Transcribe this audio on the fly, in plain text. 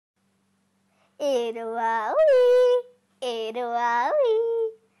Let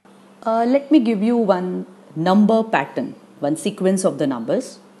me give you one number pattern, one sequence of the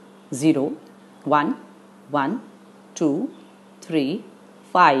numbers 0, 1, 1, 2, 3,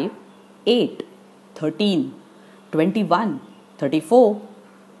 5, 8, 13, 21, 34.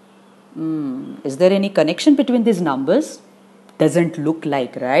 Is there any connection between these numbers? Doesn't look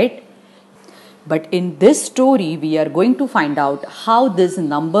like, right? But in this story, we are going to find out how this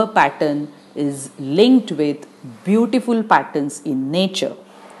number pattern is linked with beautiful patterns in nature.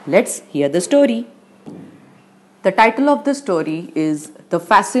 Let's hear the story. The title of the story is The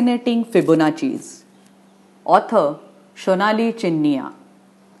Fascinating Fibonaccis. Author Shonali Chinniah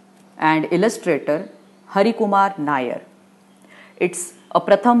and illustrator Harikumar Nair. It's a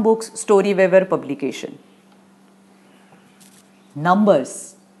Pratham Books Storyweaver publication.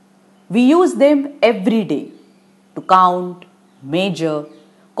 Numbers. We use them every day to count, measure,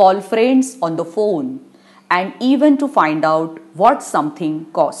 call friends on the phone, and even to find out what something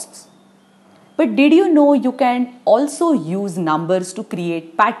costs. But did you know you can also use numbers to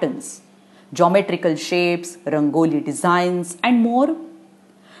create patterns, geometrical shapes, rangoli designs, and more?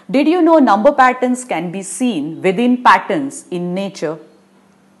 Did you know number patterns can be seen within patterns in nature?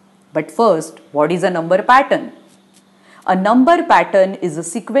 But first, what is a number pattern? A number pattern is a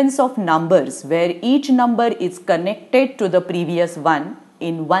sequence of numbers where each number is connected to the previous one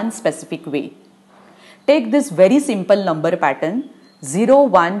in one specific way. Take this very simple number pattern 0,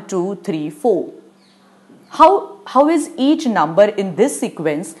 1, 2, 3, 4. How is each number in this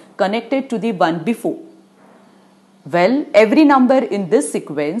sequence connected to the one before? Well, every number in this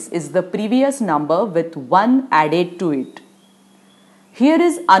sequence is the previous number with 1 added to it. Here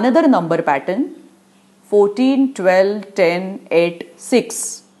is another number pattern 14, 12, 10, 8,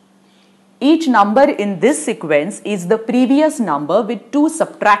 6. Each number in this sequence is the previous number with 2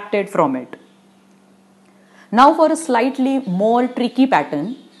 subtracted from it. Now for a slightly more tricky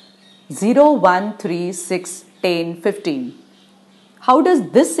pattern 0, 1, 3, 6, 10, 15. How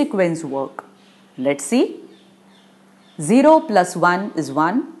does this sequence work? Let's see. 0 plus 1 is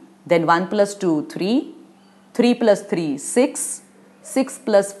 1, then 1 plus 2, 3, 3 plus 3, 6, 6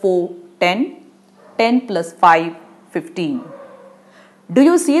 plus 4, 10, 10 plus 5, 15. Do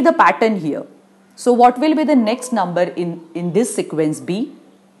you see the pattern here? So what will be the next number in this sequence be?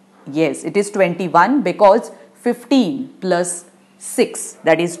 Yes, it is 21 because 15 plus 6,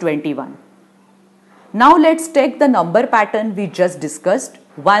 that is 21. Now let's take the number pattern we just discussed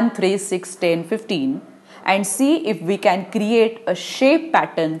 1, 3, 6, 10, 15 and see if we can create a shape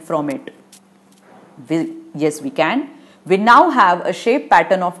pattern from it. Yes, we can. We now have a shape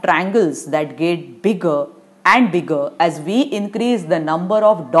pattern of triangles that get bigger and bigger as we increase the number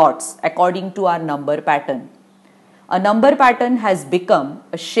of dots according to our number pattern. A number pattern has become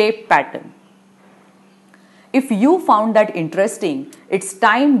a shape pattern. If you found that interesting, it's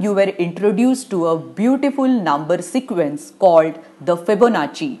time you were introduced to a beautiful number sequence called the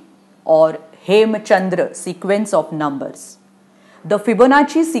Fibonacci or Hemachandra sequence of numbers. The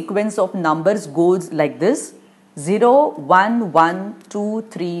Fibonacci sequence of numbers goes like this 0, 1, 1, 2,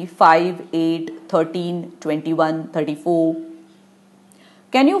 3, 5, 8, 13, 21, 34.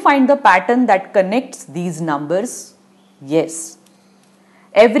 Can you find the pattern that connects these numbers? Yes.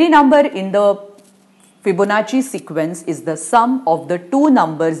 Every number in the Fibonacci sequence is the sum of the two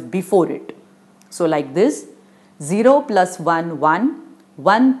numbers before it. So like this 0 plus 1, 1,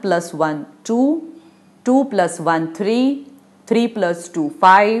 1 plus 1, 2, 2 plus 1, 3, 3 plus 2,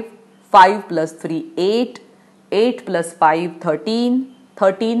 5, 5 plus 3, 8, 8 plus 5, 13,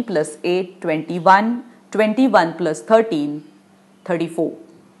 13 plus 8, 21, 21 plus 13, 34.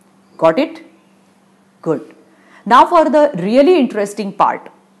 Got it? Good. Now for the really interesting part,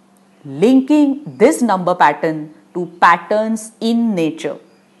 linking this number pattern to patterns in nature.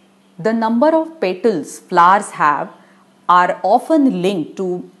 The number of petals flowers have are often linked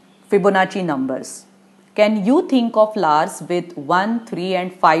to Fibonacci numbers. Can you think of flowers with 1, 3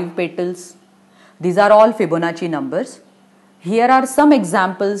 and 5 petals? These are all Fibonacci numbers. Here are some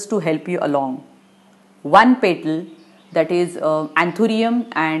examples to help you along. 1 petal, that is anthurium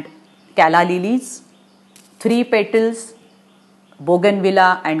and calla lilies. 3 petals,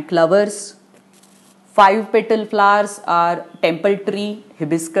 bougainvillea and clovers. 5 petal flowers are temple tree,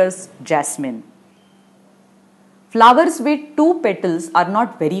 hibiscus, jasmine. Flowers with 2 petals are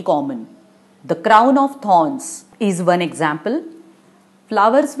not very common. The crown of thorns is one example.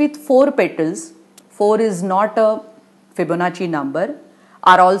 Flowers with 4 petals, 4 is not a Fibonacci number,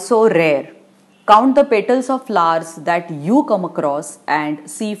 are also rare. Count the petals of flowers that you come across and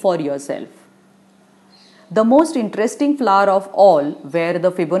see for yourself. The most interesting flower of all where the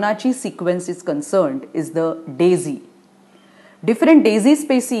Fibonacci sequence is concerned is the daisy. Different daisy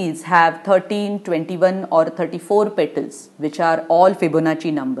species have 13, 21 or 34 petals, which are all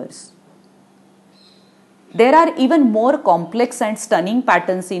Fibonacci numbers. There are even more complex and stunning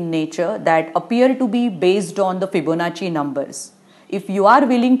patterns in nature that appear to be based on the Fibonacci numbers. If you are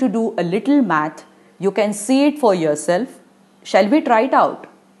willing to do a little math, you can see it for yourself. Shall we try it out?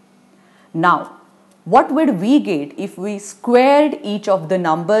 Now, what would we get if we squared each of the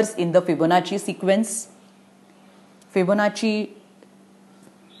numbers in the Fibonacci sequence? Fibonacci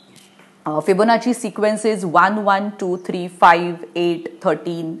sequence is 1, 1, 2, 3, 5, 8,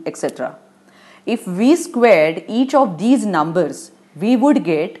 13, etc. If we squared each of these numbers, we would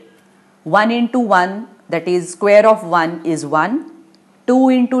get 1 into 1, that is square of 1 is 1, 2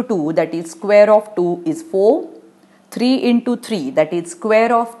 into 2, that is square of 2 is 4, 3 into 3, that is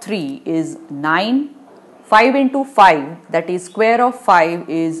square of 3 is 9, 5 into 5, that is square of 5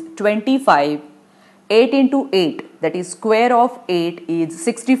 is 25, 8 into 8, that is square of 8 is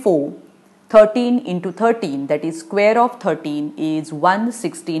 64, 13 into 13, that is square of 13 is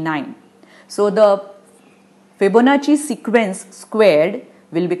 169. So the Fibonacci sequence squared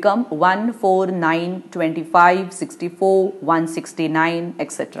will become 1, 4, 9, 25, 64, 169,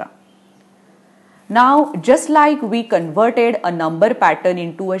 etc. Now, just like we converted a number pattern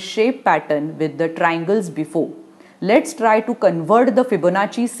into a shape pattern with the triangles before, let's try to convert the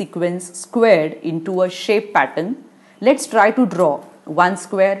Fibonacci sequence squared into a shape pattern. Let's try to draw 1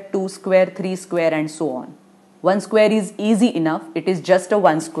 square, 2 square, 3 square and so on. 1 square is easy enough, it is just a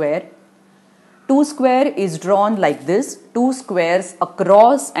 1 square. 2 square is drawn like this, 2 squares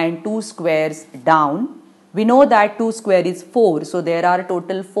across and 2 squares down. We know that 2 square is 4, so there are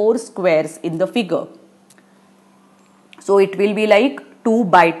total 4 squares in the figure. So it will be like 2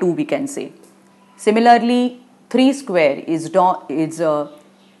 by 2 we can say. Similarly, 3 square is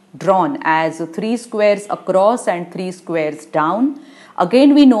drawn as 3 squares across and 3 squares down.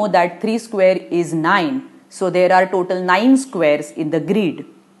 Again we know that 3 square is 9, so there are total 9 squares in the grid.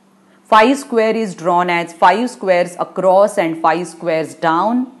 5 square is drawn as 5 squares across and 5 squares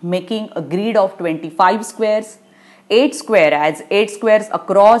down, making a grid of 25 squares. 8 square as 8 squares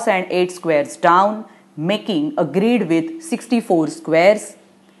across and 8 squares down, making a grid with 64 squares.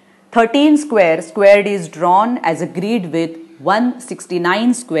 13 square squared is drawn as a grid with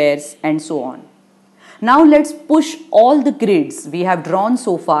 169 squares and so on. Now let's push all the grids we have drawn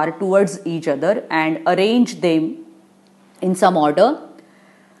so far towards each other and arrange them in some order.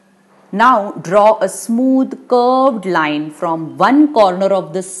 Now draw a smooth curved line from one corner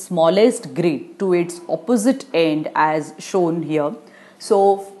of the smallest grid to its opposite end as shown here.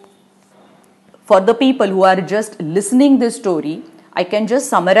 So for the people who are just listening this story, I can just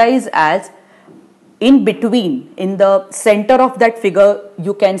summarize as in between, in the center of that figure,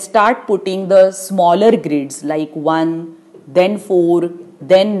 you can start putting the smaller grids like 1, then 4,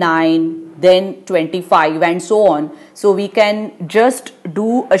 then 9, then 25 and so on. So we can just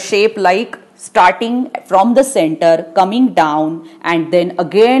do a shape like starting from the center, coming down and then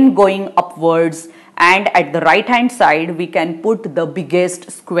again going upwards, and at the right hand side we can put the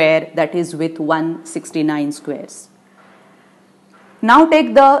biggest square, that is with 169 squares. Now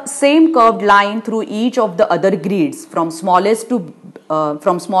take the same curved line through each of the other grids from smallest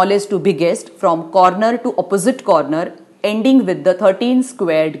to biggest, from corner to opposite corner, ending with the 13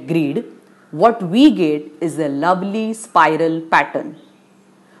 squared grid. What we get is a lovely spiral pattern.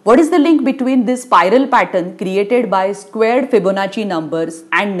 What is the link between this spiral pattern created by squared Fibonacci numbers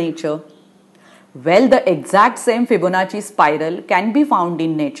and nature? Well, the exact same Fibonacci spiral can be found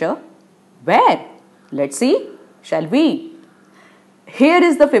in nature. Where? Let's see, shall we? Here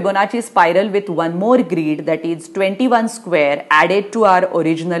is the Fibonacci spiral with one more grid, that is 21 square added to our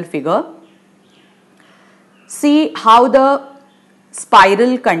original figure. See how the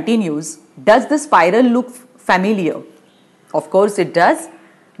spiral continues. Does the spiral look familiar? Of course it does.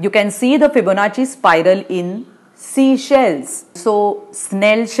 You can see the Fibonacci spiral in seashells, so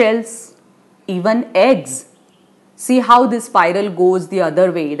snail shells, even eggs. See how this spiral goes the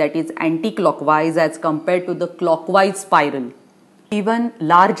other way, that is anti-clockwise as compared to the clockwise spiral. Even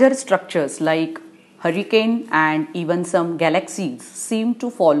larger structures like hurricane and even some galaxies seem to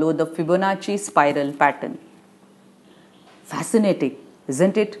follow the Fibonacci spiral pattern. Fascinating,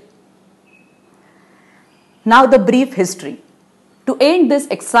 isn't it? Now the brief history. To end this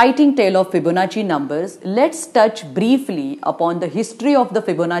exciting tale of Fibonacci numbers, let's touch briefly upon the history of the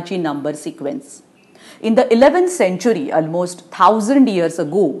Fibonacci number sequence. In the 11th century, almost 1000 years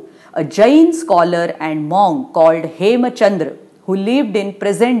ago, a Jain scholar and monk called Hemachandra, who lived in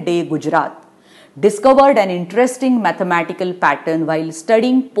present-day Gujarat, discovered an interesting mathematical pattern while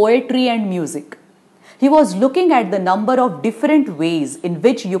studying poetry and music. He was looking at the number of different ways in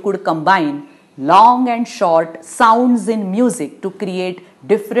which you could combine long and short sounds in music to create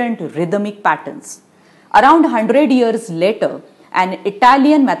different rhythmic patterns. Around 100 years later, an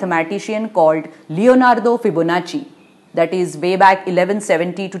Italian mathematician called Leonardo Fibonacci, that is way back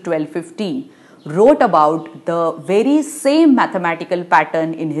 1170 to 1250, wrote about the very same mathematical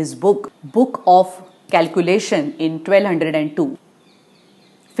pattern in his Book of Calculation in 1202.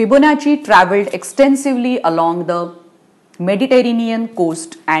 Fibonacci traveled extensively along the Mediterranean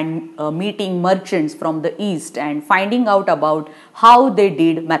coast and meeting merchants from the east and finding out about how they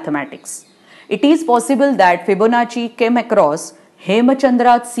did mathematics. It is possible that Fibonacci came across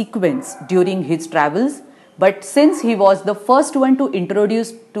Hemachandra's sequence during his travels, but since he was the first one to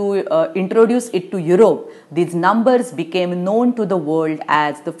introduce it to Europe, these numbers became known to the world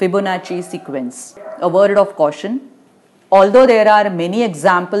as the Fibonacci sequence. A word of caution: although there are many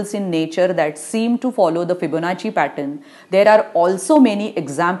examples in nature that seem to follow the Fibonacci pattern, there are also many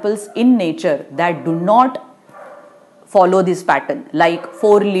examples in nature that do not follow this pattern, like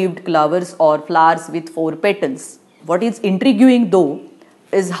four-leaved clovers or flowers with four petals. What is intriguing though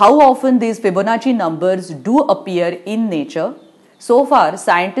is how often these Fibonacci numbers do appear in nature. So far,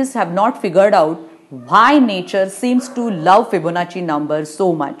 scientists have not figured out why nature seems to love Fibonacci numbers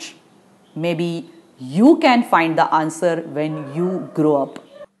so much. Maybe you can find the answer when you grow up.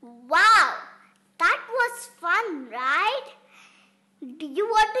 Wow, that was fun, right? Do you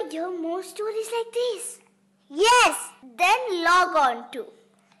want to hear more stories like this? Yes, then log on to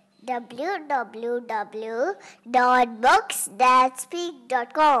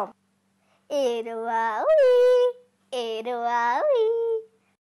www.books.speak.com. Eroawi, eroawi.